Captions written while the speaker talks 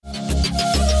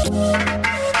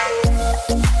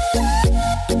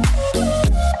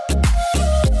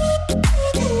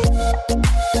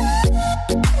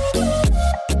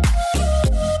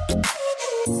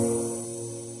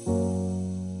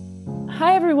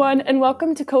everyone, and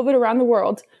welcome to COVID Around the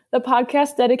World, the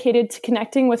podcast dedicated to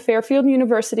connecting with Fairfield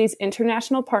University's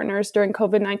international partners during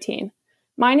COVID-19.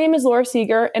 My name is Laura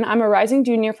Seeger, and I'm a rising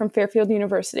junior from Fairfield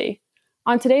University.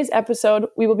 On today's episode,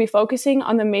 we will be focusing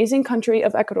on the amazing country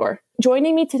of Ecuador.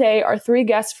 Joining me today are three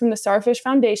guests from the Starfish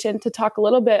Foundation to talk a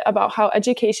little bit about how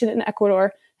education in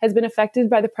Ecuador has been affected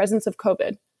by the presence of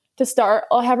COVID. To start,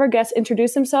 I'll have our guests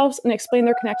introduce themselves and explain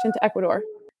their connection to Ecuador.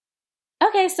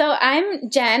 Okay, so I'm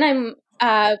Jen. I'm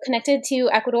connected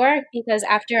to Ecuador because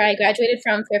after I graduated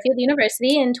from Fairfield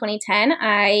University in 2010,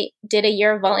 I did a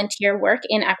year of volunteer work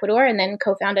in Ecuador and then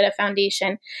co-founded a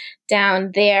foundation down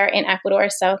there in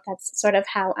Ecuador. So that's sort of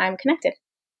how I'm connected.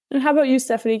 And how about you,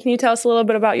 Stephanie? Can you tell us a little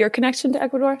bit about your connection to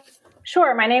Ecuador?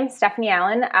 Sure. My name's Stephanie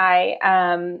Allen. I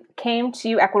came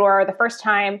to Ecuador the first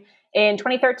time in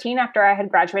 2013 after I had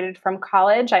graduated from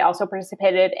college. I also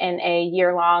participated in a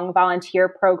year-long volunteer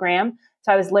program.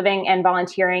 So I was living and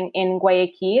volunteering in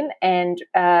Guayaquil and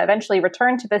eventually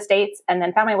returned to the States and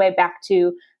then found my way back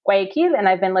to Guayaquil. And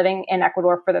I've been living in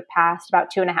Ecuador for the past about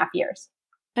 2.5 years.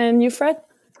 And you, Fred?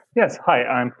 Yes. Hi,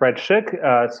 I'm Fred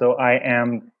Schick. So I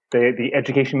am the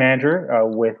education manager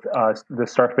with the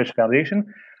Starfish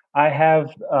Foundation. I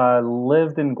have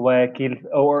lived in Guayaquil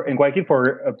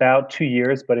for about 2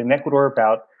 years, but in Ecuador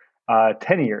about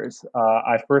 10 years.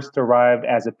 I first arrived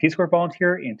as a Peace Corps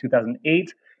volunteer in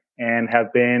 2008 and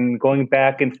have been going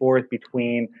back and forth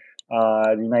between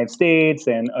the United States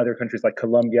and other countries like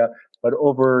Colombia, but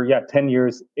over 10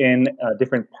 years in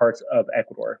different parts of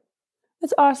Ecuador.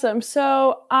 That's awesome.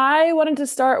 So I wanted to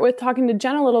start with talking to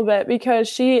Jen a little bit because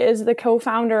she is the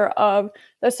co-founder of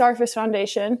the Starfish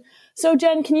Foundation. So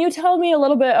Jen, can you tell me a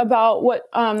little bit about what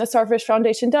the Starfish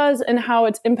Foundation does and how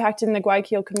it's impacting the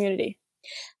Guayaquil community?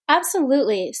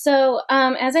 Absolutely. So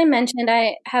as I mentioned,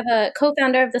 I have a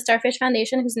co-founder of the Starfish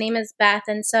Foundation whose name is Beth.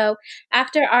 And so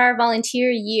after our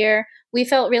volunteer year, we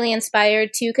felt really inspired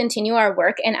to continue our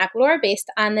work in Ecuador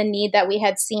based on the need that we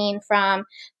had seen from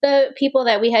the people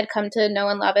that we had come to know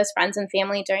and love as friends and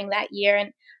family during that year.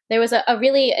 And there was a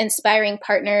really inspiring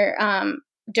partner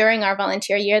during our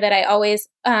volunteer year that I always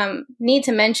need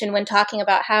to mention when talking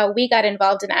about how we got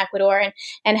involved in Ecuador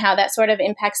and how that sort of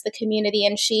impacts the community.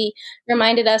 And she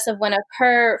reminded us of one of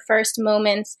her first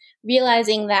moments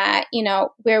realizing that,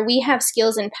 where we have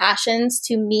skills and passions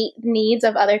to meet needs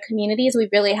of other communities, we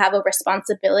really have a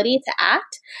responsibility to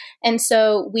act. And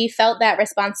so we felt that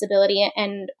responsibility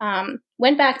and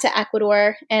went back to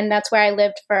Ecuador. And that's where I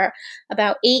lived for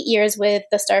about 8 years with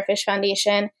the Starfish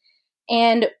Foundation.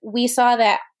 And we saw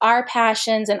that our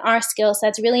passions and our skill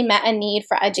sets really met a need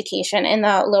for education in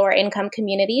the lower income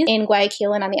communities in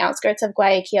Guayaquil and on the outskirts of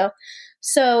Guayaquil.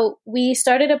 So we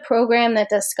started a program that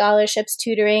does scholarships,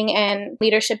 tutoring, and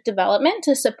leadership development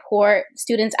to support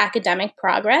students' academic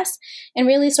progress and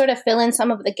really sort of fill in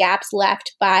some of the gaps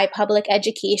left by public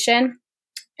education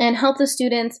and help the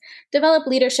students develop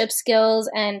leadership skills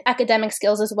and academic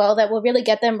skills as well that will really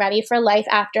get them ready for life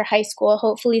after high school,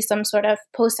 hopefully some sort of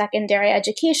post-secondary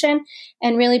education,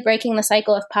 and really breaking the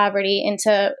cycle of poverty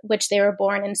into which they were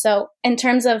born. And so in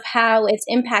terms of how it's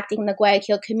impacting the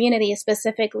Guayaquil community,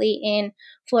 specifically in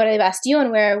Flora de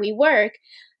Bastion, where we work,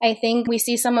 I think we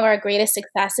see some of our greatest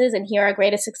successes and hear our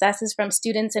greatest successes from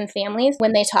students and families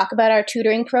when they talk about our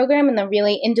tutoring program and the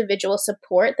really individual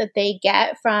support that they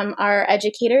get from our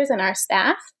educators and our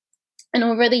staff. And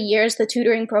over the years, the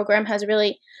tutoring program has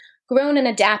really grown and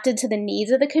adapted to the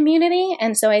needs of the community.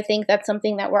 And so I think that's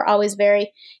something that we're always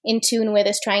very in tune with,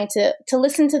 is trying to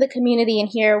listen to the community and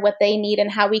hear what they need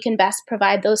and how we can best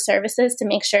provide those services to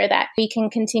make sure that we can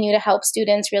continue to help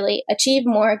students really achieve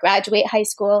more, graduate high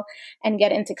school, and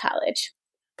get into college.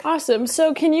 Awesome.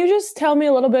 So can you just tell me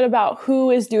a little bit about who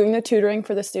is doing the tutoring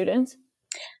for the students?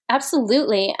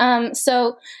 Absolutely.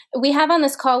 So we have on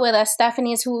this call with us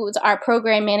Stephanie, who's our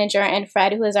program manager, and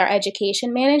Fred, who is our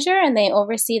education manager, and they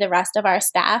oversee the rest of our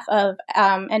staff of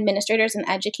administrators and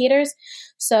educators.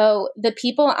 So the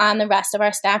people on the rest of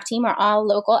our staff team are all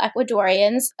local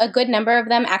Ecuadorians. A good number of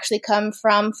them actually come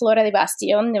from Flora de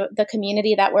Bastion, the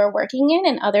community that we're working in,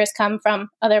 and others come from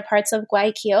other parts of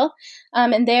Guayaquil.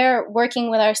 And they're working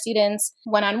with our students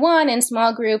one-on-one in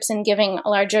small groups and giving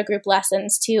larger group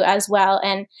lessons too as well.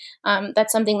 And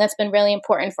that's something that's been really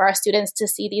important for our students to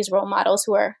see these role models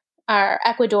who are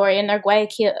Ecuadorian, they're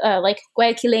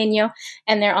Guayaquileño,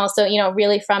 and they're also,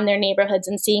 really from their neighborhoods,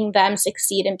 and seeing them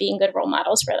succeed and being good role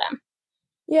models for them.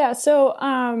 Yeah, so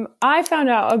I found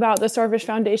out about the Starfish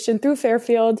Foundation through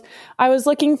Fairfield. I was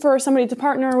looking for somebody to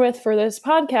partner with for this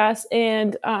podcast,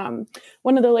 and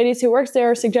one of the ladies who works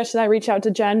there suggested I reach out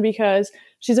to Jen because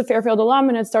she's a Fairfield alum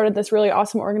and had started this really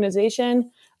awesome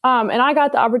organization. And I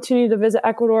got the opportunity to visit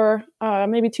Ecuador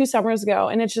maybe 2 summers ago,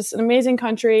 and it's just an amazing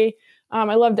country.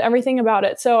 I loved everything about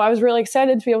it. So I was really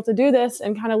excited to be able to do this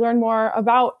and kind of learn more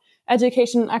about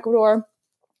education in Ecuador.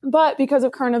 But because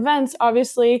of current events,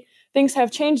 obviously, things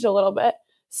have changed a little bit.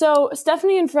 So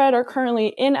Stephanie and Fred are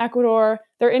currently in Ecuador.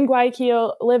 They're in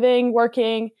Guayaquil, living,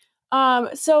 working.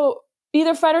 So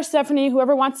either Fred or Stephanie,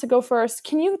 whoever wants to go first,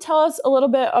 can you tell us a little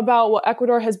bit about what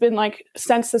Ecuador has been like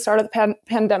since the start of the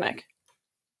pandemic?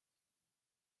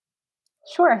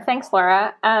 Sure. Thanks,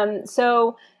 Laura.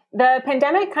 So the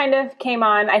pandemic kind of came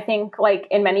on, I think, like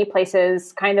in many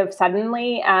places, kind of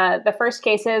suddenly. The first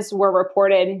cases were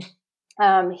reported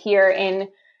here in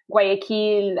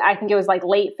Guayaquil. I think it was like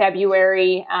late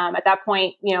February. At that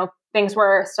point, things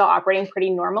were still operating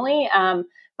pretty normally.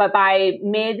 But by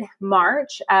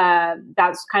mid-March,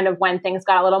 that's kind of when things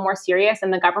got a little more serious,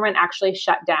 and the government actually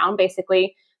shut down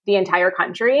basically the entire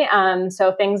country.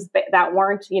 So things that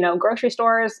weren't, grocery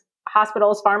stores,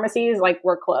 hospitals, pharmacies,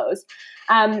 were closed.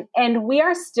 And we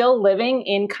are still living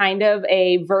in kind of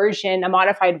a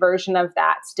modified version of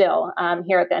that still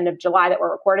here at the end of July that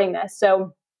we're recording this.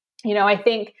 So, I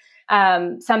think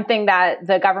something that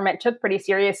the government took pretty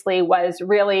seriously was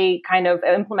really kind of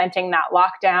implementing that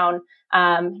lockdown,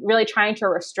 really trying to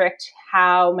restrict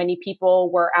how many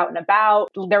people were out and about.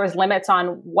 There was limits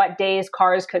on what days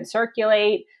cars could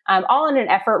circulate, all in an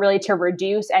effort really to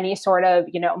reduce any sort of,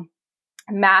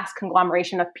 mass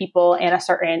conglomeration of people in a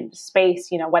certain space,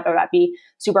 whether that be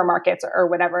supermarkets or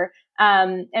whatever.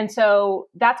 And so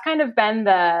that's kind of been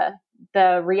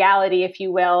the reality, if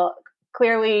you will.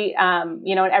 Clearly,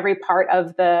 in every part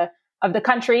of the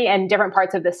country and different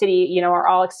parts of the city, are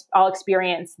all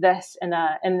experience this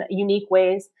in unique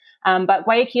ways. But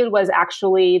Guayaquil was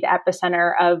actually the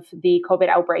epicenter of the COVID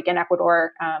outbreak in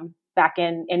Ecuador back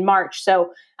in March.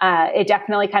 So it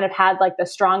definitely kind of had the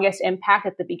strongest impact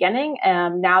at the beginning.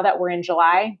 Now that we're in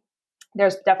July,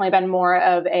 there's definitely been more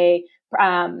of a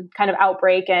kind of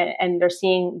outbreak, and they're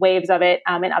seeing waves of it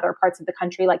in other parts of the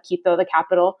country, like Quito, the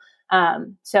capital.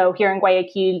 So here in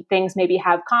Guayaquil, things maybe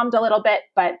have calmed a little bit,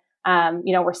 but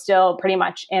we're still pretty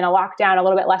much in a lockdown, a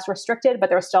little bit less restricted, but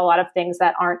there's still a lot of things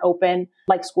that aren't open,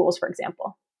 like schools, for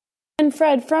example. And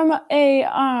Fred, from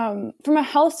a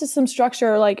health system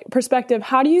structure perspective,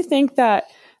 how do you think that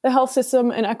the health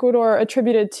system in Ecuador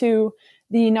attributed to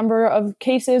the number of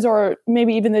cases or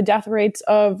maybe even the death rates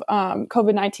of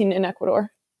COVID-19 in Ecuador?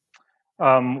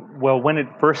 Well, when it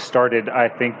first started, I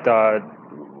think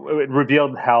it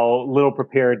revealed how little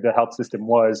prepared the health system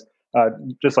was,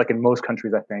 just like in most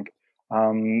countries, I think.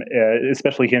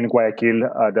 Especially here in Guayaquil,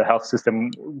 the health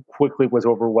system quickly was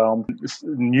overwhelmed.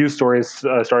 News stories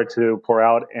started to pour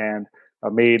out and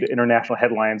made international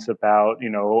headlines about,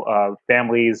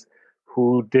 families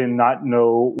who did not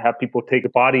know, have people take the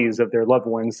bodies of their loved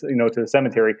ones, to the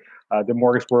cemetery. The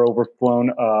morgues were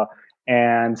overflown,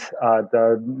 and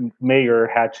the mayor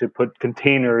had to put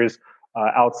containers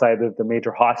outside of the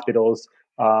major hospitals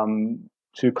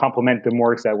to complement the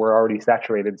morgues that were already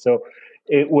saturated. So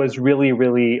it was really,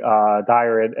 really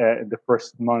dire at the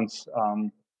first months,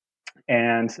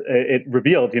 and it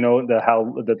revealed,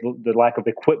 how the lack of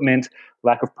equipment,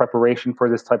 lack of preparation for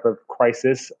this type of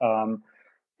crisis,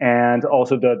 and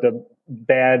also the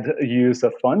bad use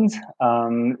of funds.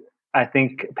 I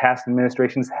think past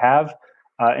administrations have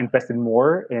invested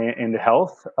more in the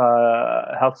health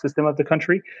system of the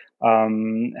country.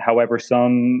 However,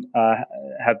 some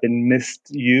have been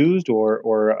misused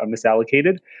or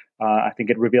misallocated. I think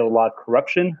it revealed a lot of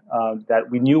corruption that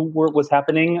we knew was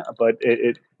happening, but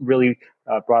it really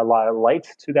brought a lot of light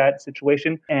to that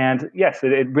situation. And yes,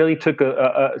 it really took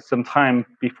some time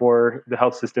before the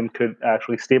health system could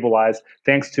actually stabilize,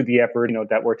 thanks to the effort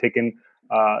that were taken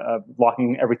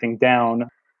locking everything down.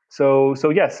 So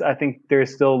yes, I think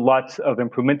there's still lots of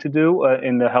improvement to do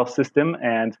in the health system,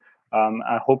 and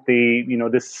I hope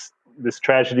this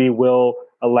tragedy will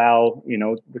allow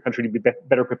the country to be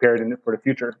better prepared for the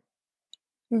future.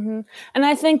 Mm-hmm. And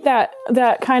I think that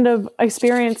kind of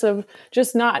experience of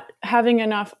just not having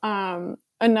enough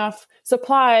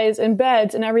supplies and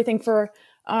beds and everything for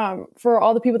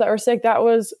all the people that were sick, that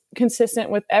was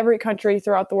consistent with every country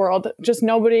throughout the world. Just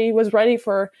nobody was ready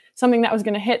for something that was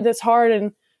going to hit this hard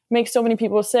and make so many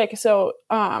people sick. So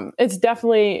it's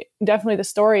definitely the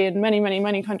story in many, many,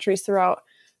 many countries throughout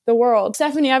the world.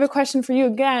 Stephanie, I have a question for you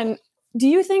again. Do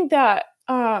you think that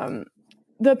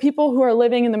the people who are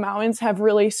living in the mountains have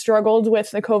really struggled with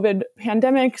the COVID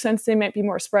pandemic since they might be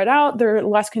more spread out, there's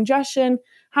less congestion?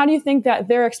 How do you think that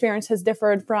their experience has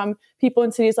differed from people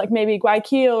in cities like maybe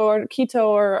Guayaquil or Quito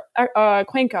or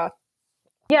Cuenca?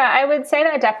 Yeah, I would say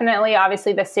that definitely,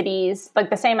 obviously the cities, like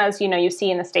the same as, you see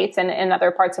in the States and in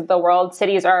other parts of the world,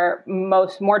 cities are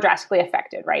more drastically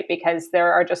affected, right? Because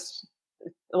there are just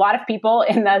a lot of people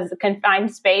in the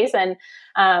confined space, and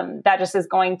that just is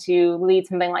going to lead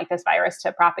something like this virus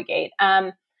to propagate.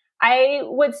 I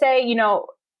would say,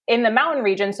 in the mountain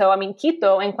region, so I mean,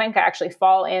 Quito and Cuenca actually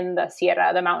fall in the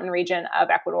Sierra, the mountain region of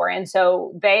Ecuador. And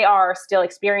so they are still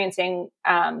experiencing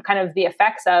kind of the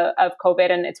effects of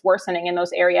COVID, and it's worsening in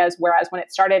those areas. Whereas when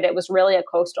it started, it was really a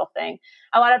coastal thing.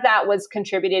 A lot of that was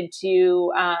contributed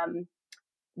to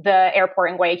the airport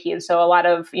in Guayaquil. So a lot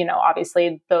of,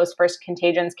 obviously those first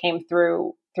contagions came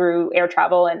through air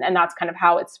travel, and that's kind of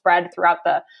how it spread throughout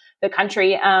the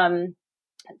country.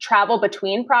 Travel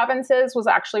between provinces was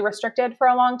actually restricted for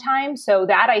a long time. So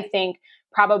that, I think,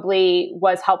 probably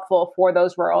was helpful for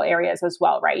those rural areas as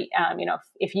well, right?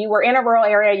 If you were in a rural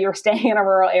area, you were staying in a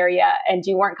rural area, and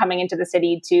you weren't coming into the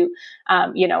city to,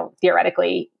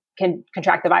 theoretically can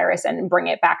contract the virus and bring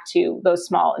it back to those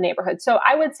small neighborhoods. So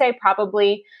I would say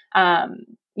probably,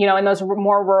 in those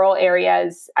more rural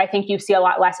areas, I think you see a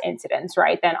lot less incidents,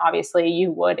 right, than obviously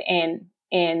you would in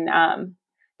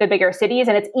the bigger cities,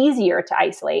 and it's easier to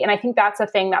isolate. And I think that's a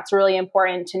thing that's really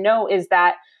important to know is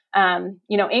that, in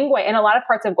a lot of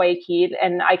parts of Guayaquil,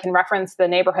 and I can reference the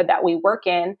neighborhood that we work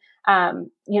in,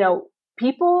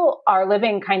 people are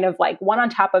living kind of like one on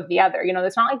top of the other.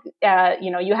 It's not like,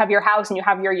 you have your house and you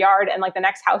have your yard, and like the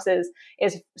next house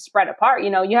is spread apart.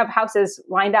 You have houses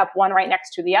lined up one right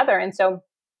next to the other.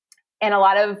 And a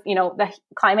lot of, the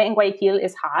climate in Guayaquil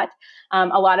is hot.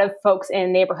 A lot of folks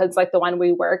in neighborhoods like the one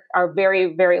we work are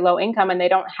very, very low income, and they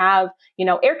don't have,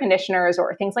 air conditioners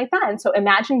or things like that. And so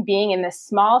imagine being in this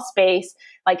small space,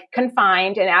 like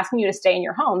confined, and asking you to stay in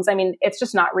your homes. I mean, it's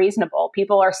just not reasonable.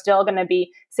 People are still going to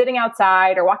be sitting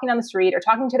outside or walking down the street or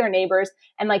talking to their neighbors.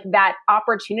 And like that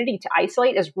opportunity to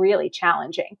isolate is really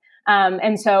challenging.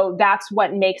 And so that's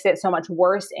what makes it so much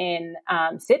worse in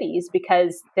cities,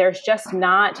 because there's just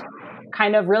not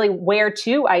kind of really where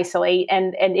to isolate.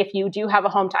 And if you do have a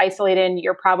home to isolate in,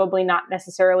 you're probably not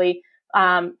necessarily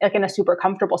like in a super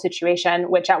comfortable situation,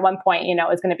 which at one point,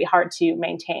 is going to be hard to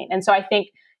maintain. And so I think,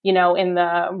 in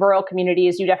the rural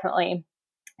communities, you definitely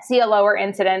see a lower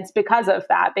incidence because of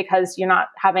that, because you're not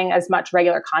having as much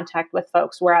regular contact with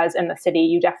folks. Whereas in the city,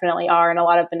 you definitely are. And a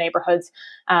lot of the neighborhoods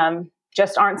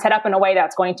just aren't set up in a way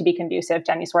that's going to be conducive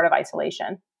to any sort of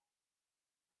isolation.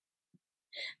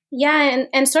 Yeah,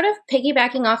 and sort of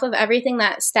piggybacking off of everything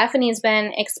that Stephanie's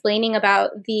been explaining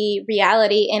about the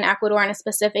reality in Ecuador and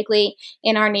specifically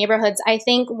in our neighborhoods, I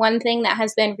think one thing that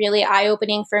has been really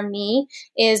eye-opening for me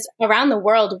is around the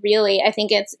world, really, I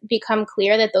think it's become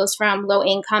clear that those from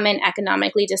low-income and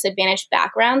economically disadvantaged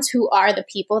backgrounds, who are the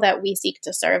people that we seek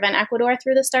to serve in Ecuador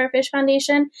through the Starfish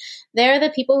Foundation, they're the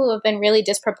people who have been really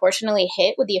disproportionately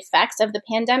hit with the effects of the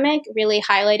pandemic, really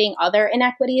highlighting other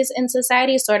inequities in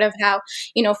society, sort of how,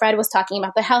 Fred was talking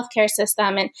about the healthcare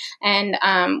system,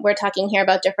 and we're talking here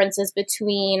about differences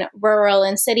between rural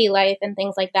and city life and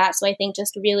things like that. So I think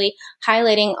just really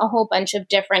highlighting a whole bunch of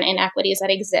different inequities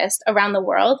that exist around the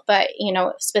world, but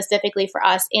specifically for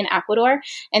us in Ecuador,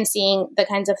 and seeing the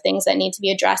kinds of things that need to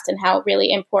be addressed and how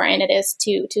really important it is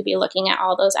to be looking at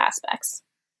all those aspects.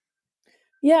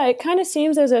 Yeah, it kind of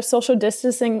seems as if social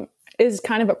distancing is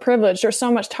kind of a privilege. There's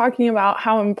so much talking about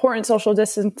how important social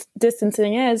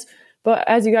distancing is. But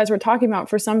as you guys were talking about,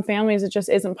 for some families, it just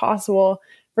isn't possible.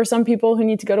 For some people who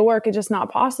need to go to work, it's just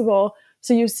not possible.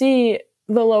 So you see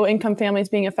the low income families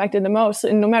being affected the most,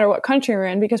 and no matter what country you're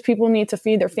in, because people need to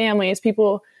feed their families,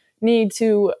 people need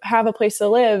to have a place to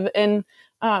live. And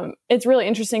it's really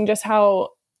interesting just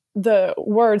how the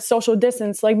word social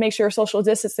distance, like make sure you're social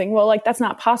distancing. Well, like that's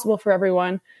not possible for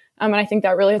everyone. And I think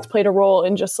that really has played a role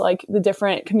in just like the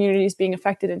different communities being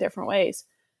affected in different ways.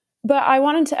 But I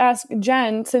wanted to ask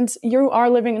Jen, since you are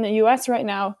living in the U.S. right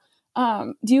now,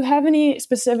 do you have any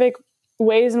specific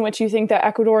ways in which you think that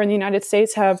Ecuador and the United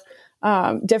States have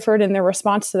differed in their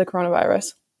response to the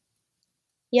coronavirus?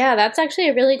 Yeah, that's actually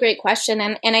a really great question.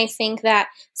 And I think that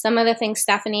some of the things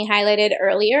Stephanie highlighted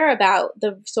earlier about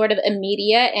the sort of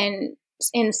immediate and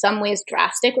in some ways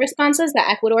drastic responses that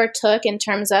Ecuador took in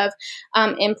terms of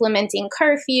implementing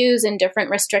curfews and different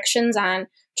restrictions on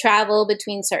travel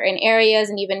between certain areas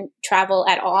and even travel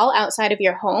at all outside of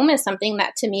your home is something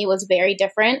that to me was very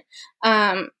different.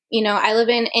 I live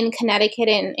in Connecticut,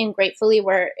 and gratefully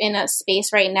we're in a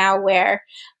space right now where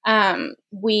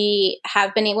we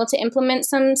have been able to implement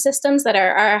some systems that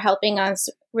are helping us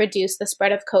reduce the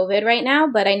spread of COVID right now.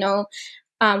 But I know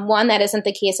one, that isn't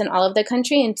the case in all of the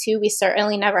country, and two, we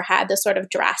certainly never had the sort of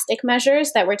drastic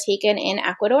measures that were taken in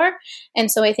Ecuador.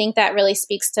 And so I think that really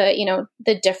speaks to,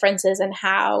 the differences in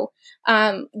how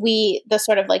the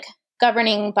sort of like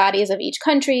governing bodies of each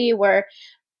country were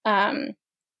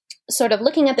sort of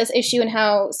looking at this issue and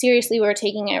how seriously we were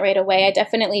taking it right away. I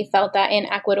definitely felt that in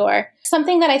Ecuador.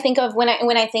 Something that I think of when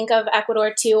I think of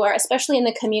Ecuador too, or especially in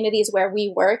the communities where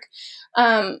we work,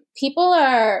 people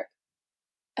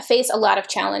face a lot of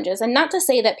challenges. And not to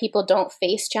say that people don't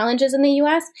face challenges in the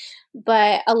US,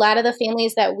 but a lot of the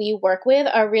families that we work with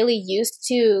are really used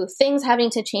to things having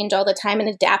to change all the time and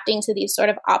adapting to these sort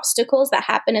of obstacles that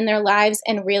happen in their lives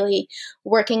and really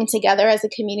working together as a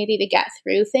community to get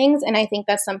through things. And I think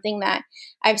that's something that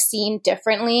I've seen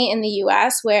differently in the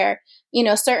US, where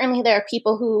certainly there are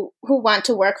people who want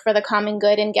to work for the common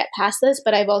good and get past this,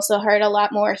 but I've also heard a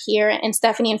lot more here, and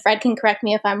Stephanie and Fred can correct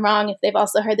me if I'm wrong, if they've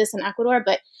also heard this in Ecuador,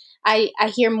 but I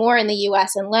hear more in the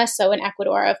US and less so in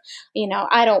Ecuador of,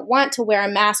 I don't want to wear a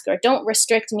mask, or don't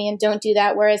restrict me and don't do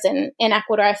that. Whereas in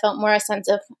Ecuador, I felt more a sense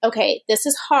of, okay, this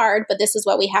is hard, but this is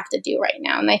what we have to do right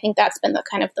now. And I think that's been the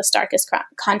kind of the starkest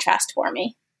contrast for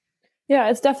me. Yeah,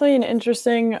 it's definitely an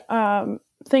interesting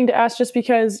thing to ask, just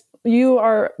because you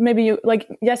are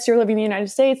yes, you're living in the United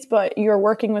States, but you're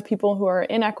working with people who are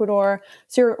in Ecuador.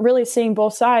 So you're really seeing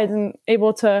both sides and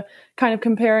able to kind of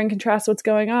compare and contrast what's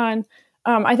going on.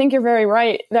 I think you're very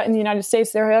right that in the United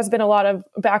States, there has been a lot of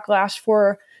backlash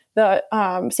for the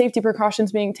safety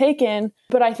precautions being taken.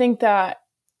 But I think that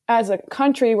as a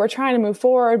country, we're trying to move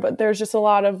forward, but there's just a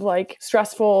lot of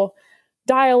stressful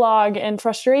dialogue and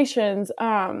frustrations.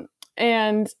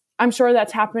 And I'm sure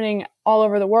that's happening all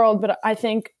over the world. But I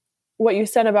think what you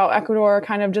said about Ecuador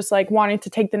kind of just wanting to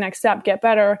take the next step, get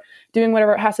better, doing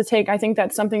whatever it has to take, I think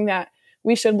that's something that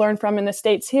we should learn from in the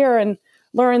States here, and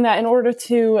learn that in order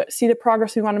to see the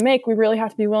progress we want to make, we really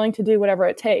have to be willing to do whatever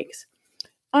it takes.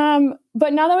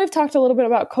 But now that we've talked a little bit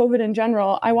about COVID in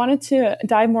general, I wanted to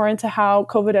dive more into how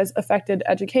COVID has affected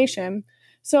education.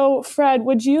 So, Fred,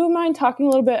 would you mind talking a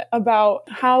little bit about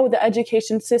how the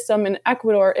education system in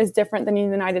Ecuador is different than in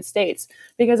the United States?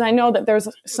 Because I know that there's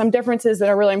some differences that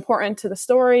are really important to the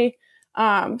story.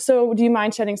 So do you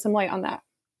mind shedding some light on that?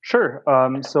 Sure.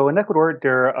 So in Ecuador,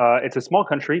 it's a small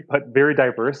country, but very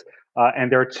diverse.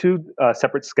 And there are two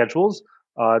separate schedules.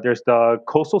 There's the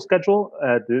coastal schedule,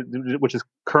 which is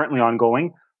currently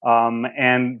ongoing.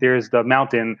 And there's the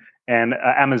mountain and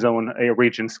Amazon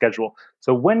region schedule.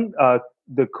 So when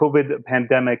the COVID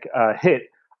pandemic hit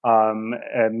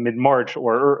mid-March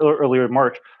or earlier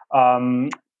March,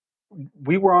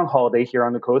 we were on holiday here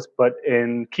on the coast, but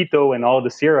in Quito and all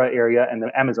the Sierra area and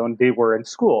the Amazon, they were in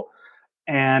school.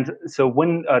 And so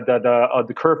when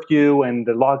the curfew and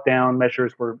the lockdown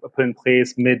measures were put in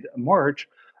place mid-March,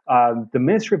 the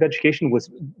Ministry of Education was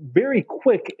very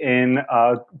quick in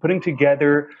putting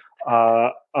together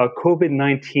a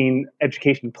COVID-19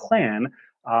 education plan,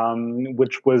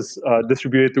 which was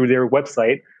distributed through their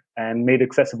website and made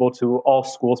accessible to all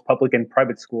schools, public and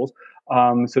private schools,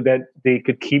 so that they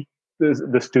could keep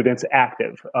the students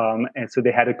active. And so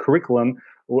they had a curriculum,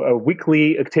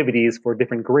 weekly activities for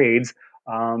different grades,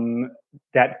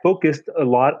 that focused a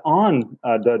lot on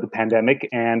the pandemic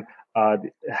and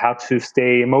how to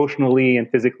stay emotionally and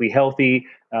physically healthy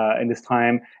in this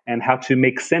time, and how to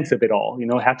make sense of it all.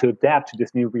 How to adapt to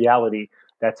this new reality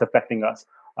that's affecting us.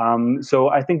 So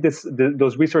I think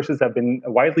those resources have been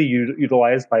widely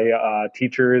utilized by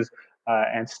teachers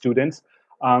and students.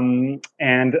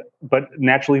 But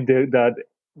naturally, the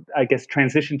I guess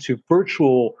transition to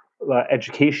virtual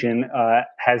education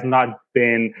has not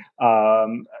been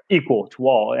equal to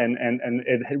all, and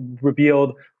it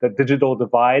revealed the digital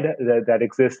divide that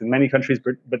exists in many countries,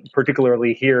 but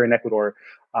particularly here in Ecuador.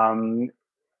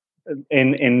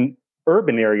 In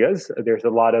urban areas, there's a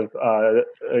lot of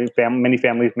many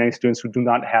families, many students who do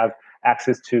not have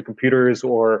access to computers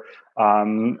or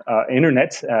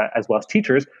internet, as well as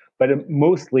teachers, but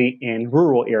mostly in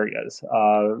rural areas.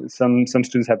 Some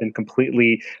students have been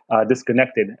completely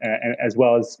disconnected, as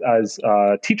well as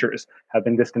teachers have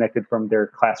been disconnected from their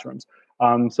classrooms.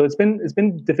 So it's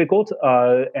been difficult,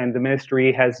 and the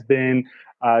ministry has been,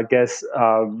 I guess,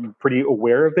 pretty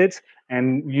aware of it,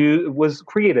 and was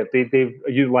creative. They've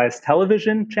utilized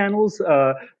television channels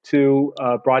to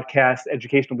broadcast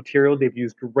educational material. They've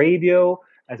used radio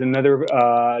as another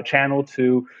channel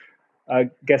to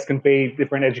convey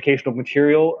different educational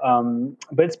material,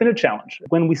 but it's been a challenge.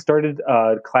 When we started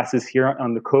classes here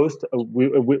on the coast,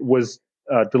 it was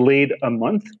delayed a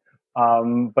month,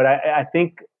 but I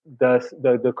think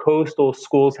the coastal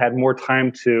schools had more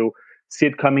time to see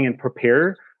it coming and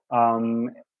prepare.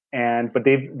 but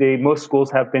most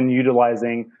schools have been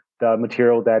utilizing the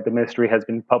material that the ministry has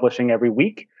been publishing every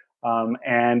week,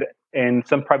 and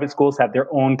some private schools have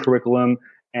their own curriculum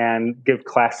and give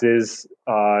classes,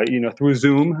 through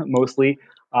Zoom mostly,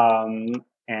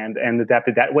 and adapt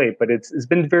it that way. But it's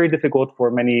been very difficult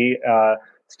for many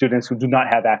students who do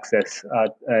not have access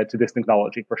to this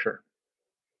technology, for sure.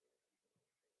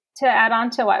 To add on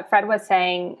to what Fred was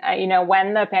saying,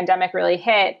 when the pandemic really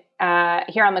hit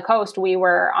here on the coast, we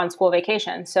were on school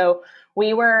vacation. So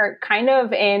we were kind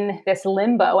of in this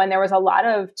limbo, and there was a lot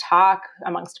of talk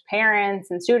amongst parents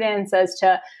and students as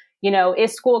to,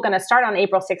 is school going to start on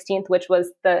April 16th, which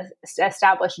was the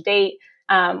established date,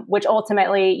 which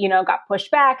ultimately, got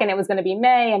pushed back, and it was going to be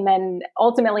May, and then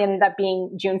ultimately ended up being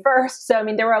June 1st. So,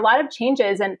 there were a lot of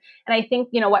changes. And I think,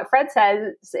 what Fred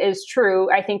says is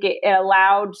true. I think it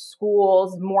allowed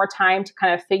schools more time to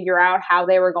kind of figure out how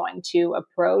they were going to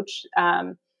approach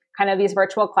kind of these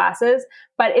virtual classes.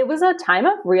 But it was a time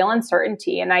of real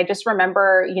uncertainty. And I just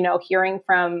remember, hearing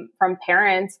from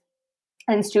parents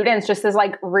and students just as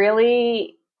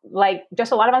really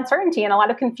just a lot of uncertainty and a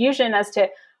lot of confusion as to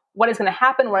what is going to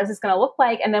happen, what is this going to look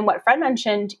like? And then what Fred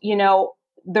mentioned,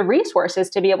 the resources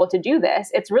to be able to do this.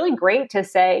 It's really great to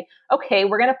say, okay,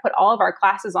 we're going to put all of our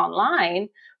classes online.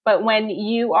 But when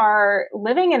you are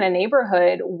living in a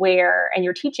neighborhood and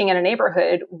you're teaching in a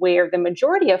neighborhood where the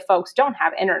majority of folks don't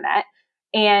have internet,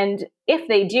 and if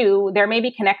they do, they're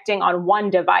maybe connecting on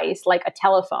one device, like a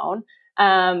telephone.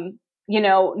 Not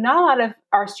a lot of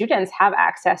our students have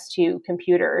access to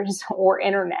computers or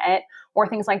internet or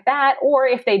things like that. Or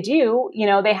if they do,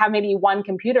 they have maybe one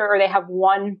computer, or they have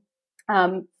one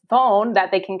phone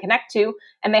that they can connect to,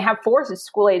 and they have 4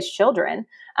 school-age children.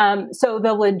 So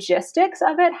the logistics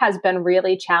of it has been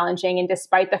really challenging. And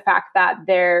despite the fact that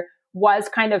there was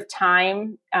kind of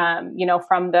time,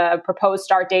 from the proposed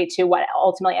start date to what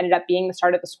ultimately ended up being the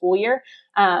start of the school year,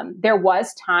 there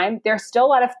was time. There's still a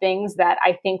lot of things that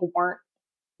I think weren't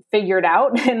figured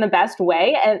out in the best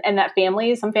way, and that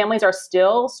some families are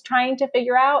still trying to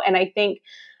figure out. And I think,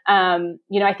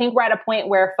 I think we're at a point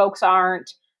where folks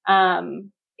aren't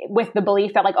with the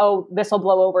belief that this will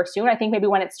blow over soon. I think maybe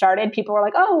when it started, people were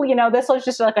like, oh, this was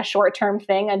just a short-term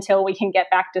thing until we can get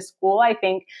back to school. I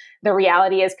think the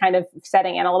reality is kind of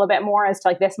setting in a little bit more as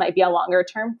to this might be a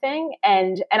longer-term thing.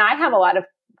 And I have a lot of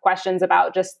questions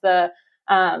about just the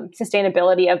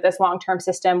sustainability of this long-term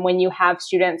system when you have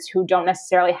students who don't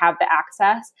necessarily have the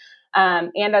access.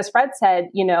 And as Fred said,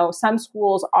 some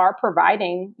schools are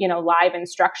providing, live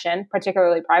instruction,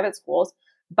 particularly private schools,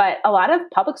 but a lot of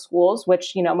public schools,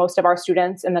 which, most of our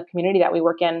students in the community that we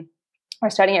work in are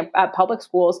studying at public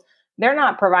schools, they're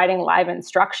not providing live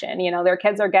instruction. Their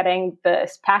kids are getting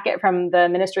this packet from the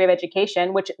Ministry of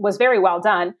Education, which was very well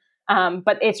done.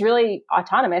 But it's really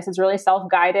autonomous. It's really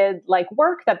self-guided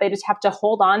work that they just have to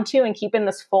hold on to and keep in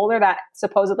this folder that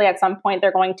supposedly at some point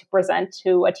they're going to present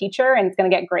to a teacher, and it's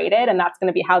going to get graded, and that's going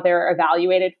to be how they're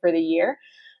evaluated for the year.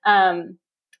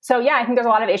 So yeah, I think there's a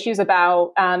lot of issues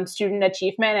about student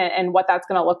achievement and what that's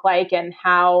going to look like, and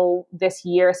how this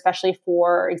year, especially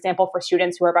for example, for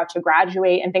students who are about to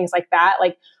graduate and things like that,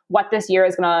 what this year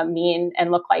is going to mean and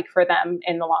look like for them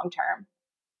in the long term.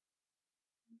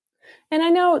 And I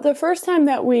know the first time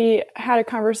that we had a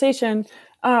conversation,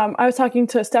 I was talking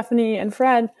to Stephanie and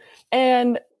Fred,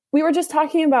 and we were just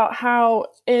talking about how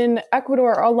in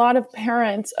Ecuador, a lot of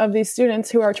parents of these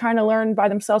students who are trying to learn by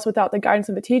themselves without the guidance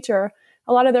of a teacher,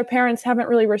 a lot of their parents haven't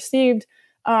really received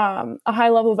a high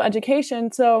level of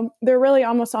education. So they're really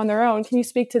almost on their own. Can you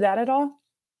speak to that at all?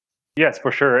 Yes,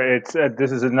 for sure.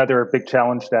 This is another big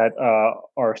challenge that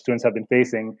our students have been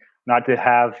facing, not to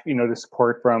have the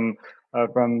support from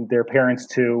their parents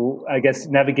to, I guess,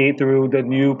 navigate through the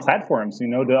new platforms,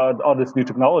 all this new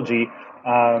technology.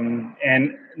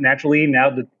 And naturally,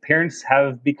 now the parents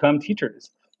have become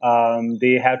teachers.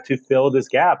 They have to fill this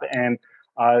gap, and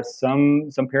some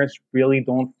parents really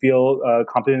don't feel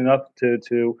competent enough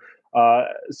to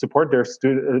support their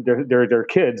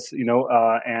kids,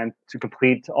 and to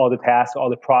complete all the tasks, all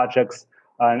the projects,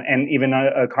 and even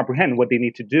comprehend what they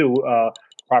need to do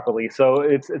properly. So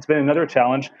it's been another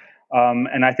challenge.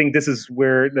 And I think this is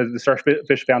where the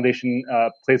Starfish Foundation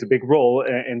plays a big role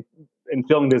in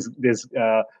filling this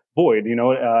void,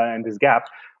 and this gap,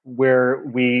 where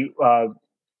we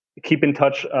keep in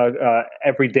touch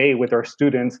every day with our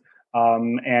students,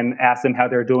 and ask them how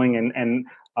they're doing, and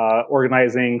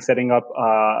organizing, setting up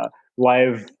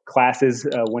live classes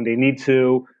when they need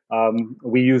to.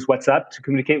 We use WhatsApp to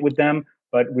communicate with them,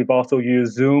 but we've also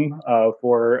used Zoom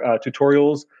for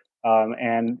tutorials.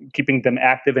 And keeping them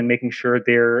active and making sure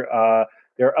they're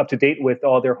up to date with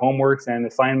all their homeworks and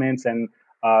assignments, and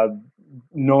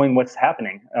knowing what's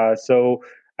happening. So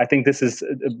I think this is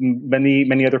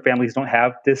many other families don't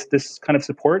have this kind of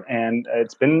support, and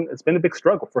it's been a big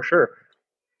struggle for sure.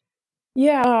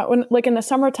 Yeah, when like in the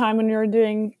summertime when we were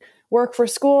doing work for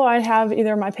school, I have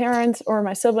either my parents or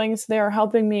my siblings. They are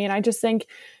helping me, and I just think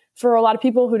for a lot of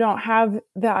people who don't have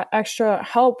that extra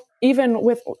help, even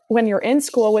with when you're in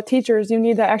school with teachers, you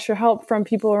need that extra help from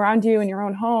people around you in your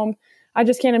own home. I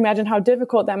just can't imagine how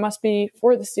difficult that must be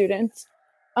for the students.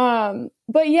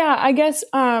 But yeah, I guess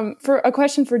for a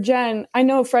question for Jen, I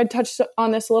know Fred touched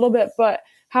on this a little bit, but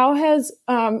how has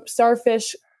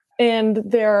Starfish and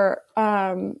their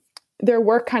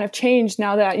work kind of changed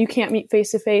now that you can't meet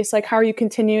face to face? Like, how are you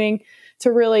continuing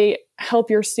to really help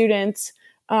your students,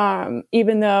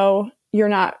 even though you're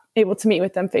not able to meet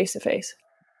with them face to face?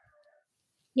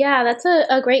 Yeah, that's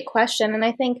a great question. And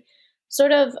I think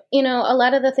sort of, a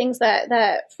lot of the things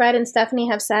that Fred and Stephanie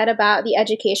have said about the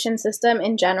education system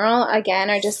in general, again,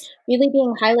 are just really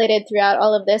being highlighted throughout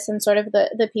all of this and sort of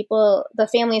the people, the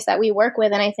families that we work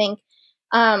with. And I think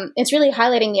it's really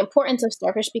highlighting the importance of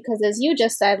Starfish because, as you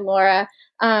just said, Laura,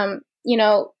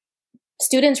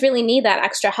 students really need that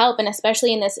extra help, and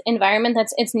especially in this environment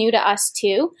it's new to us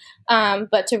too.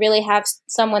 But to really have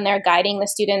someone there guiding the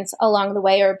students along the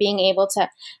way, or being able to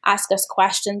ask us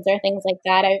questions or things like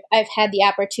that. I've had the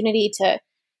opportunity to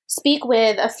speak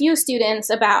with a few students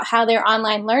about how their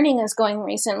online learning is going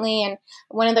recently. And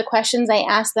one of the questions I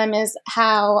asked them is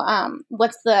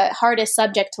what's the hardest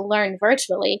subject to learn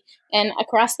virtually? And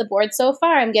across the board so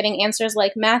far, I'm getting answers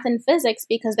like math and physics,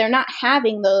 because they're not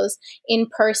having those in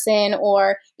person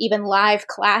or even live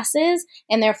classes.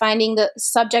 And they're finding the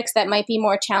subjects that might be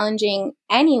more challenging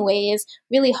anyways,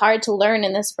 really hard to learn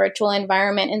in this virtual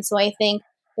environment. And so I think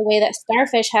the way that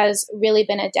Starfish has really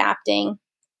been adapting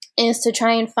is to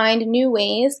try and find new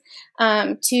ways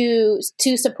to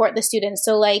support the students.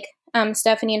 So like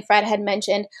Stephanie and Fred had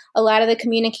mentioned, a lot of the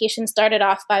communication started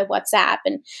off by WhatsApp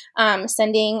and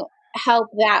sending help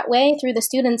that way through the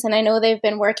students. And I know they've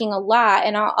been working a lot,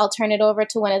 and I'll turn it over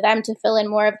to one of them to fill in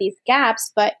more of these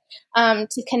gaps, but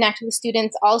to connect with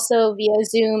students also via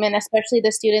Zoom, and especially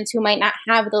the students who might not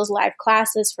have those live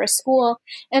classes for school,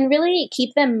 and really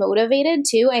keep them motivated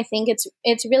too. I think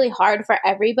it's really hard for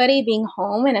everybody being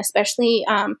home, and especially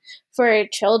for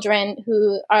children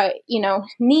who are,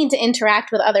 need to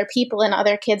interact with other people and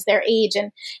other kids their age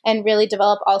and really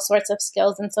develop all sorts of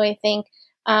skills. And so I think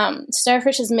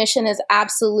Starfish's mission is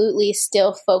absolutely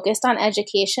still focused on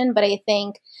education, but I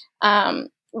think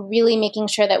really making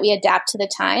sure that we adapt to the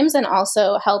times and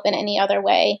also help in any other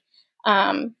way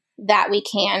that we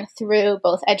can through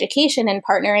both education and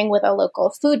partnering with a local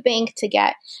food bank to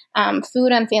get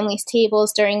food on families'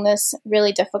 tables during this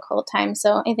really difficult time.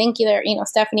 So I think either,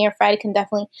 Stephanie or Fred can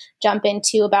definitely jump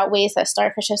into about ways that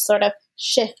Starfish has sort of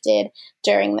shifted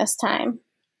during this time.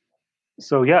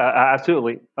 So yeah,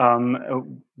 absolutely.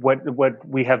 What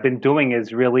we have been doing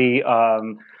is really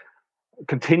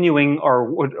continuing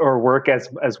our work as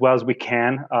well as we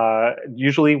can.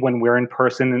 Usually, when we're in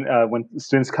person, when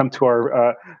students come to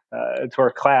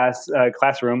our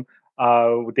classroom,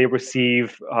 they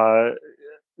receive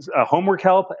homework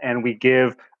help, and we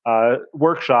give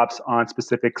workshops on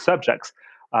specific subjects.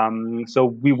 So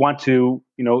we want to,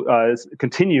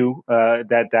 continue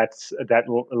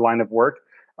that line of work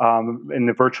in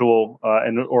a virtual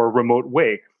or remote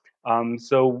way.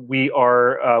 So we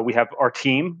have our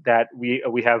team that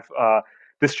we have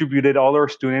distributed all our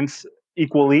students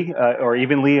equally or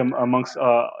evenly amongst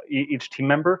each team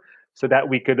member, so that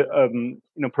we could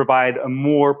provide a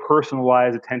more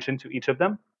personalized attention to each of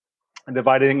them, and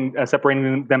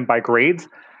separating them by grades.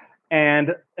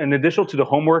 And in addition to the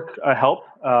homework help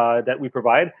that we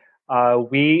provide,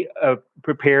 we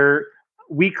prepare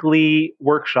weekly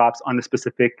workshops on a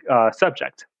specific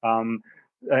subject.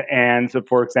 And so,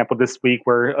 for example, this week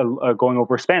we're going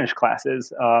over Spanish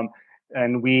classes,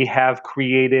 and we have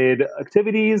created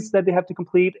activities that they have to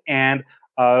complete, and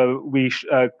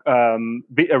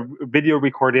video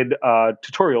recorded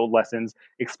tutorial lessons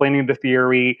explaining the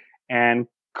theory and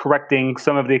correcting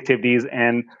some of the activities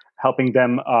and helping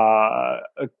them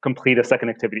complete a second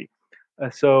activity.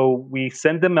 So we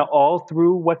send them all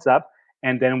through WhatsApp,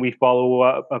 and then we follow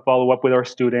up with our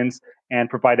students and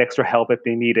provide extra help if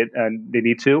they need it and they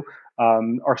need to.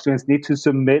 Our students need to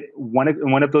submit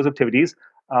one of those activities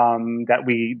that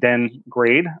we then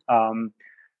grade.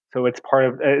 So it's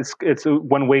it's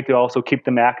one way to also keep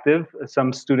them active.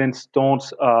 Some students don't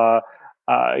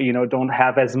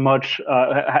have as much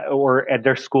or at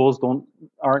their schools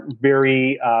aren't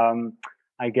very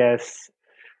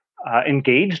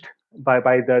engaged by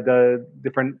the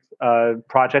different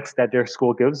projects that their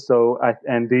school gives. So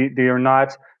and they are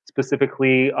not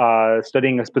specifically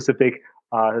studying a specific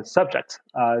subject.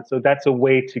 So that's a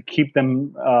way to keep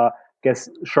them,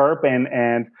 sharp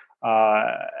and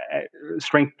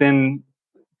strengthen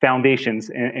foundations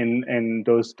in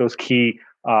those key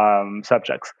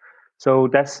subjects. So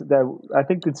that's that. I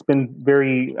think it's been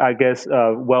very,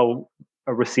 well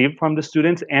received from the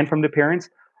students and from the parents.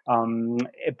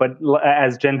 But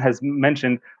as Jen has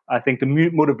mentioned, I think the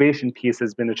motivation piece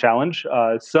has been a challenge.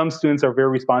 Some students are very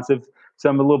responsive,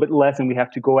 some a little bit less, and we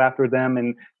have to go after them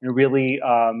and really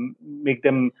make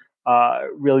them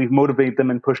really motivate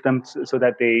them and push them so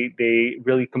that they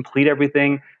really complete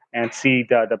everything and see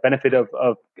the benefit of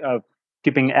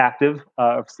keeping active,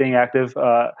 of staying active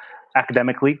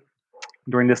academically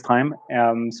during this time.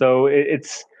 So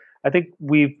it's I think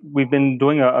we've been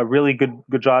doing a really good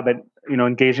job at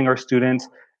engaging our students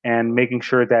and making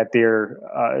sure that they're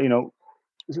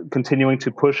continuing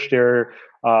to push their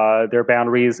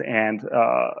boundaries and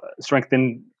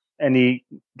strengthen any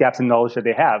gaps in knowledge that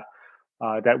they have.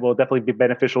 That will definitely be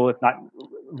beneficial, if not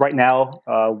right now,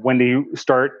 when they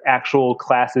start actual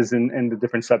classes in the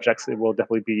different subjects, it will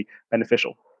definitely be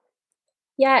beneficial.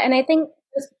 Yeah, and I think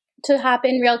just to hop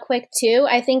in real quick too,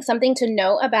 I think something to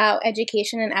note about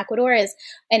education in Ecuador is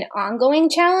an ongoing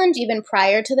challenge even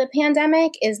prior to the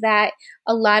pandemic is that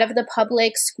a lot of the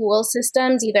public school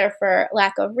systems, either for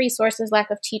lack of resources, lack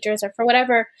of teachers, or for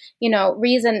whatever,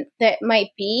 reason that might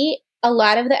be, a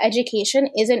lot of the education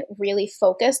isn't really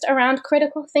focused around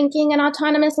critical thinking and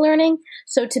autonomous learning.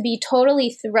 So to be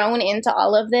totally thrown into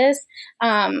all of this,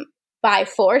 by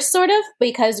force, sort of,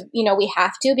 because, we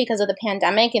have to because of the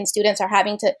pandemic and students are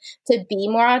having to be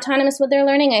more autonomous with their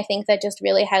learning. I think that just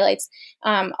really highlights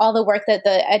all the work that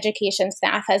the education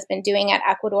staff has been doing at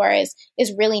Ecuador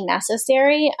is really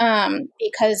necessary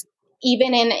because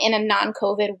even in a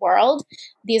non-COVID world,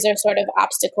 these are sort of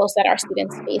obstacles that our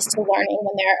students face to learning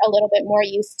when they're a little bit more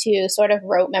used to sort of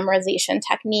rote memorization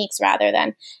techniques rather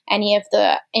than any of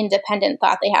the independent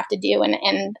thought they have to do.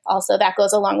 And also that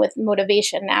goes along with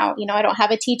motivation. Now, I don't have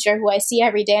a teacher who I see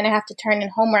every day and I have to turn in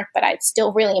homework, but it's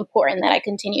still really important that I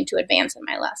continue to advance in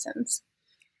my lessons.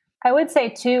 I would say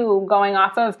too, going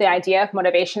off of the idea of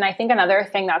motivation, I think another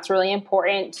thing that's really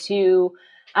important to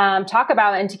talk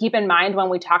about and to keep in mind when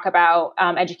we talk about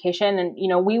education.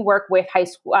 And, we work with high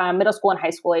school, middle school and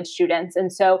high school age students.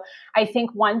 And so I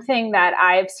think one thing that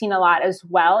I've seen a lot as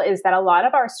well is that a lot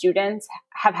of our students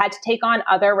have had to take on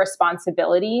other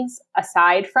responsibilities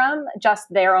aside from just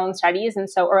their own studies. And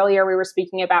so earlier we were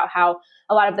speaking about how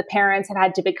a lot of the parents have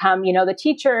had to become, the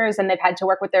teachers, and they've had to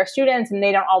work with their students and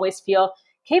they don't always feel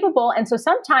capable. And so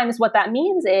sometimes what that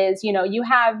means is, you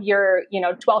have your,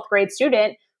 12th grade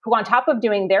student who on top of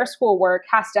doing their schoolwork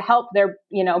has to help their,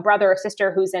 brother or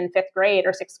sister who's in 5th grade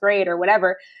or 6th grade or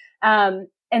whatever.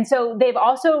 And so they've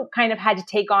also kind of had to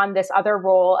take on this other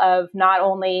role of not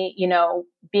only,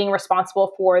 being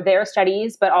responsible for their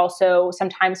studies, but also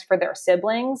sometimes for their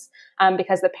siblings,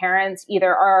 because the parents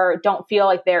either don't feel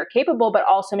like they're capable, but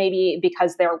also maybe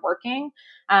because they're working.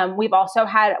 We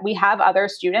have other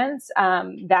students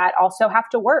that also have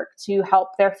to work to help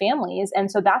their families. And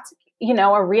so that's,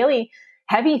 a really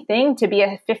heavy thing to be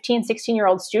a 15,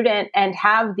 16-year-old student and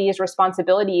have these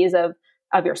responsibilities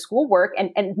of your schoolwork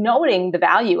and noting the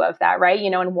value of that, right?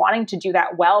 And wanting to do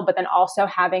that well, but then also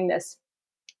having this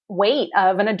weight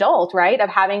of an adult, right? Of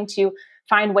having to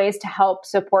find ways to help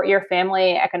support your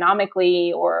family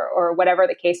economically or whatever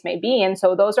the case may be. And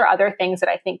so those are other things that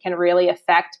I think can really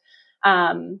affect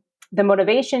the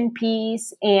motivation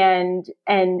piece and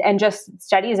just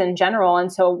studies in general.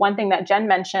 And so one thing that Jen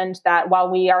mentioned, that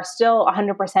while we are still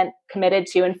 100% committed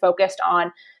to and focused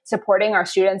on supporting our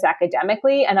students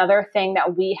academically, another thing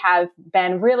that we have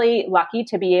been really lucky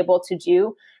to be able to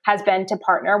do has been to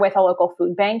partner with a local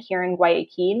food bank here in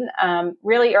Guayaquil.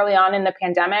 Really early on in the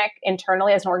pandemic,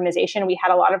 internally as an organization, we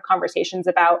had a lot of conversations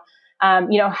about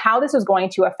how this was going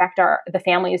to affect the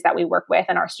families that we work with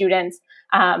and our students.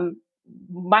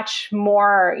 Much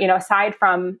more, aside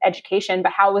from education,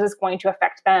 but how was this going to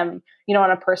affect them,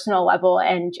 on a personal level?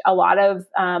 And a lot of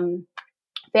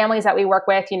families that we work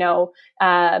with,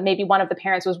 maybe one of the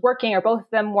parents was working or both of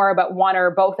them were, but one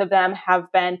or both of them have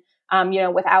been,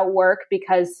 without work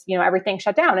because, everything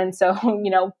shut down. And so,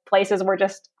 places were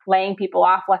just laying people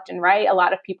off left and right. A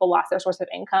lot of people lost their source of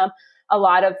income. A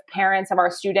lot of parents of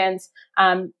our students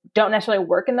don't necessarily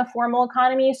work in the formal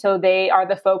economy. So they are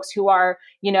the folks who are,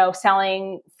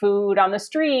 selling food on the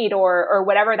street or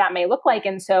whatever that may look like.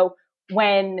 And so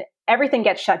when everything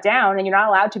gets shut down and you're not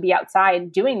allowed to be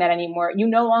outside doing that anymore, you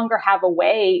no longer have a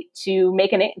way to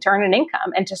to earn an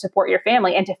income and to support your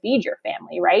family and to feed your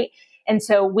family, right? And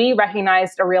so we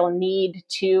recognized a real need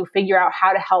to figure out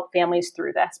how to help families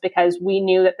through this, because we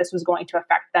knew that this was going to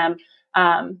affect them,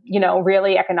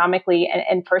 really economically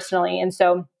and personally. And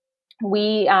so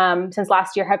we, since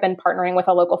last year, have been partnering with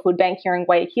a local food bank here in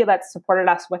Guayaquil that's supported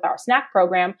us with our snack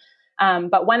program.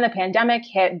 But when the pandemic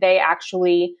hit, they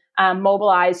actually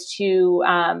mobilized to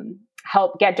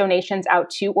help get donations out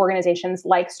to organizations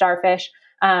like Starfish,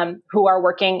 who are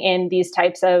working in these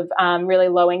types of really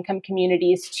low-income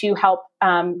communities to help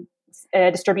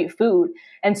distribute food.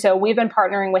 And so we've been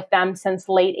partnering with them since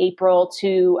late April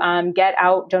to get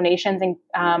out donations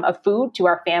of food to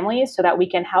our families so that we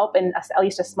can help in at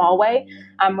least a small way,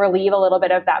 relieve a little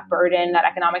bit of that burden, that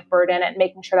economic burden, and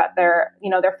making sure that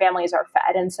their families are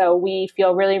fed. And so we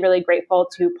feel really, really grateful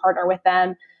to partner with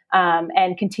them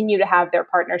and continue to have their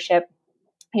partnership,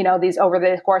 these over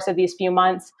the course of these few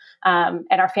months. And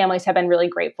our families have been really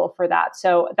grateful for that.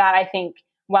 So that, I think,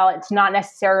 while it's not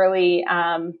necessarily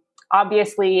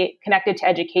obviously connected to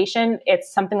education,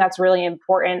 it's something that's really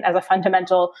important as a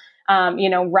fundamental,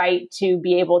 right, to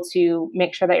be able to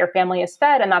make sure that your family is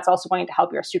fed. And that's also going to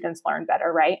help your students learn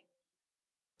better, right?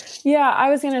 Yeah, I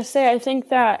was going to say, I think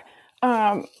that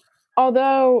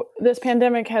although this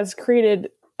pandemic has created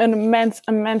an immense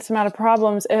amount of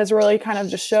problems, it has really kind of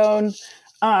just shown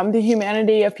the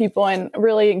humanity of people and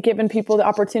really given people the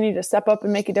opportunity to step up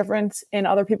and make a difference in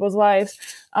other people's lives.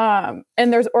 And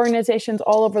there's organizations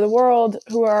all over the world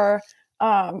who are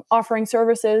offering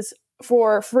services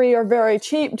for free or very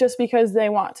cheap just because they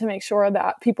want to make sure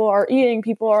that people are eating,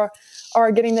 people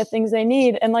are getting the things they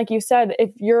need. And like you said,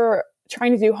 if you're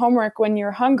trying to do homework when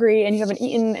you're hungry and you haven't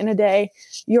eaten in a day,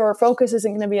 your focus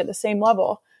isn't going to be at the same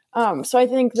level. So I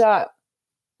think that,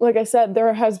 like I said,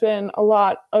 there has been a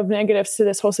lot of negatives to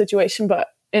this whole situation, but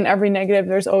in every negative,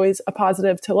 there's always a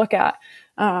positive to look at.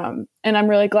 And I'm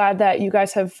really glad that you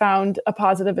guys have found a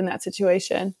positive in that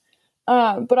situation.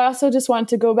 But I also just wanted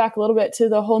to go back a little bit to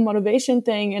the whole motivation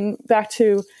thing and back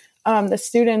to the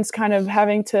students kind of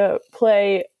having to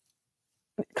play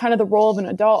kind of the role of an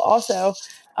adult also.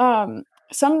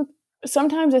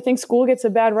 Sometimes I think school gets a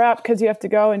bad rap because you have to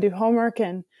go and do homework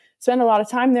and spend a lot of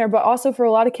time there, but also for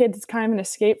a lot of kids, it's kind of an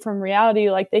escape from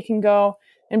reality. Like they can go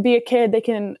and be a kid. They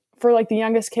can, for like the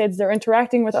youngest kids, they're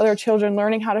interacting with other children,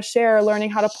 learning how to share,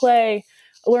 learning how to play,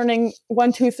 learning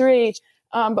 1, 2, 3.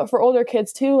 But for older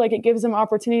kids too, like it gives them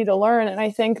opportunity to learn. And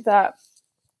I think that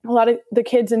a lot of the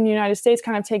kids in the United States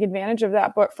kind of take advantage of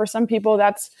that. But for some people,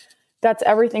 that's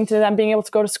everything to them. Being able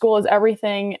to go to school is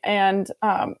everything, and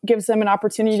gives them an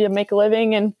opportunity to make a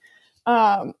living. And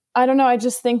I don't know. I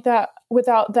just think that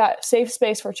without that safe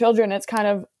space for children, it's kind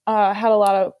of had a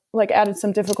lot of added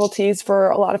some difficulties for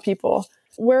a lot of people.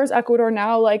 Where's Ecuador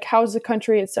now? Like, how's the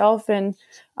country itself? And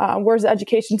where's the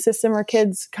education system? Are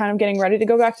kids kind of getting ready to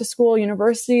go back to school,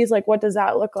 universities? Like, what does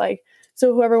that look like?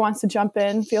 So whoever wants to jump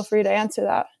in, feel free to answer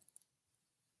that.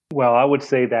 Well, I would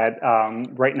say that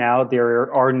right now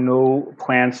there are no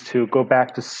plans to go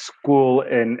back to school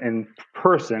in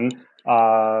person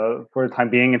for the time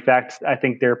being. In fact, I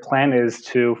think their plan is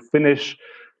to finish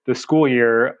the school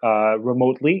year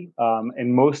remotely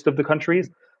in most of the countries.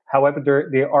 However,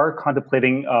 they are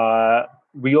contemplating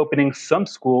reopening some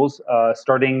schools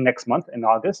starting next month in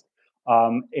August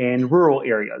in rural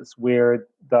areas where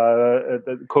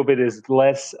the COVID is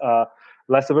less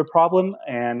of a problem,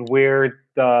 and where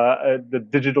the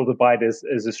digital divide is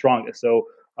the strongest. So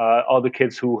all the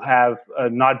kids who have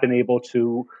not been able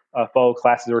to follow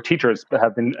classes, or teachers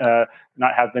have been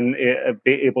not have been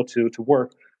able to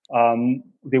work,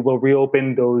 they will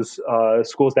reopen those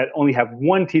schools that only have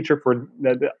one teacher for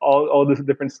all the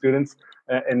different students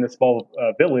in the small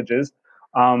villages.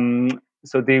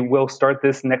 So they will start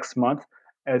this next month.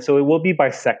 So it will be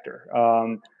by sector.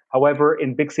 However,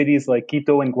 in big cities like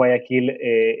Quito and Guayaquil,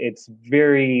 it's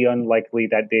very unlikely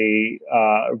that they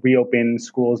reopen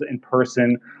schools in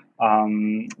person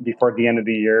before the end of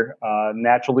the year.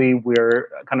 Naturally, we're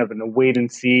kind of in a wait and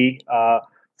see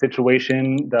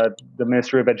situation. The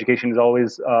Ministry of Education is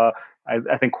always,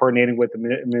 I think, coordinating with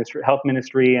the Health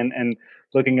Ministry and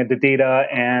looking at the data,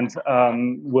 and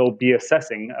will be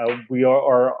assessing. We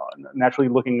are naturally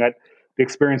looking at the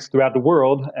experience throughout the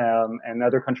world and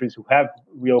other countries who have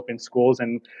reopened schools.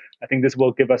 And I think this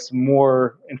will give us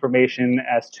more information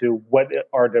as to what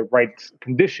are the right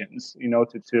conditions,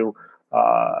 to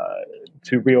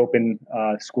reopen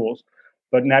schools.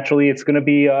 But naturally, it's going to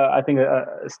be, I think,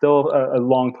 still a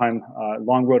long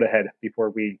road ahead before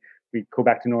we we go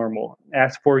back to normal.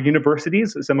 As for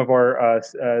universities, some of our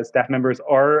staff members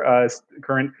are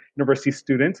current university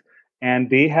students, and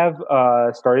they have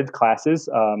started classes,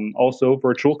 also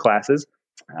virtual classes,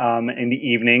 in the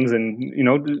evenings, and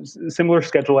similar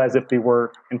schedule as if they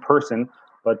were in person,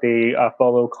 but they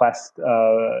follow class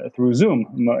through Zoom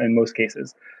in most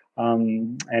cases,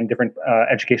 and different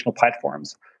educational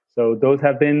platforms. So those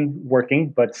have been working,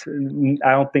 but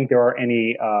I don't think there are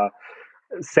any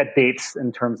set dates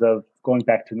in terms of going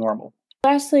back to normal.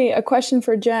 Lastly, a question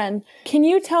for Jen. Can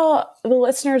you tell the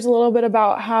listeners a little bit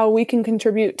about how we can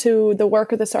contribute to the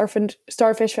work of the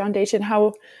Starfish Foundation,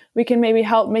 how we can maybe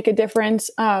help make a difference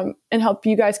and help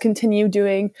you guys continue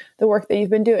doing the work that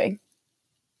you've been doing?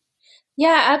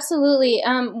 Yeah, absolutely.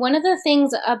 One of the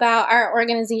things about our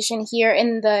organization here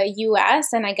in the U.S.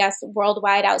 and I guess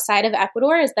worldwide outside of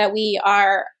Ecuador is that we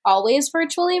are always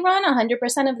virtually run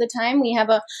 100% of the time. We have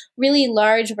a really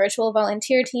large virtual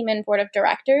volunteer team and board of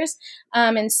directors.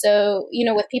 And so,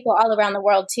 with people all around the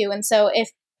world too. And so if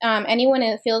anyone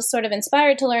feels sort of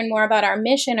inspired to learn more about our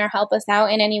mission or help us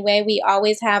out in any way, we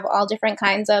always have all different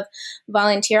kinds of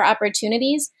volunteer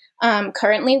opportunities.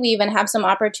 Currently, we even have some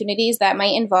opportunities that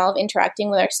might involve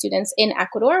interacting with our students in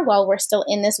Ecuador while we're still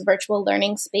in this virtual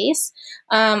learning space.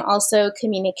 Also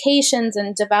communications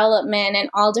and development and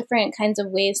all different kinds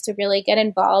of ways to really get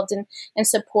involved and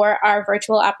support our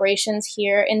virtual operations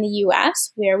here in the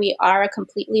U.S., where we are a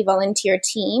completely volunteer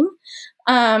team.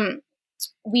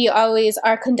 We always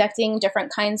are conducting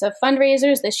different kinds of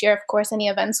fundraisers. This year, of course, any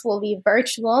events will be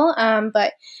virtual,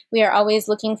 but we are always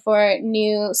looking for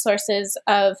new sources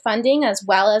of funding as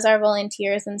well as our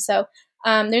volunteers. And so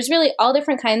there's really all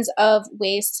different kinds of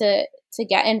ways to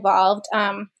get involved.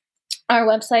 Our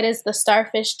website is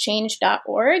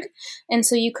thestarfishchange.org. And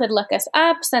so you could look us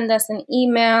up, send us an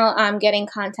email, get in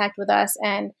contact with us,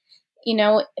 and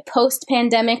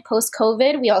post-pandemic,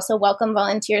 post-COVID, we also welcome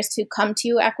volunteers to come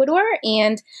to Ecuador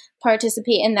and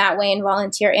participate in that way and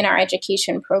volunteer in our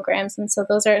education programs. And so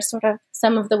those are sort of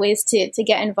some of the ways to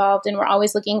get involved. And we're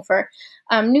always looking for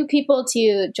new people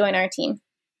to join our team.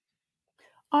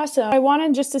 Awesome. I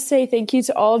wanted just to say thank you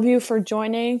to all of you for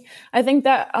joining. I think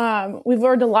that we've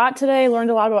learned a lot today, learned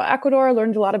a lot about Ecuador,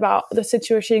 learned a lot about the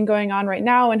situation going on right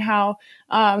now and how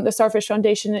the Starfish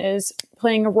Foundation is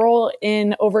playing a role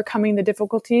in overcoming the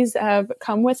difficulties that have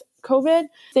come with COVID.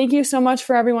 Thank you so much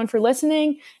for everyone for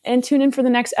listening, and tune in for the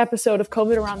next episode of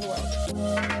COVID Around the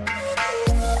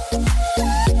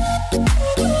World.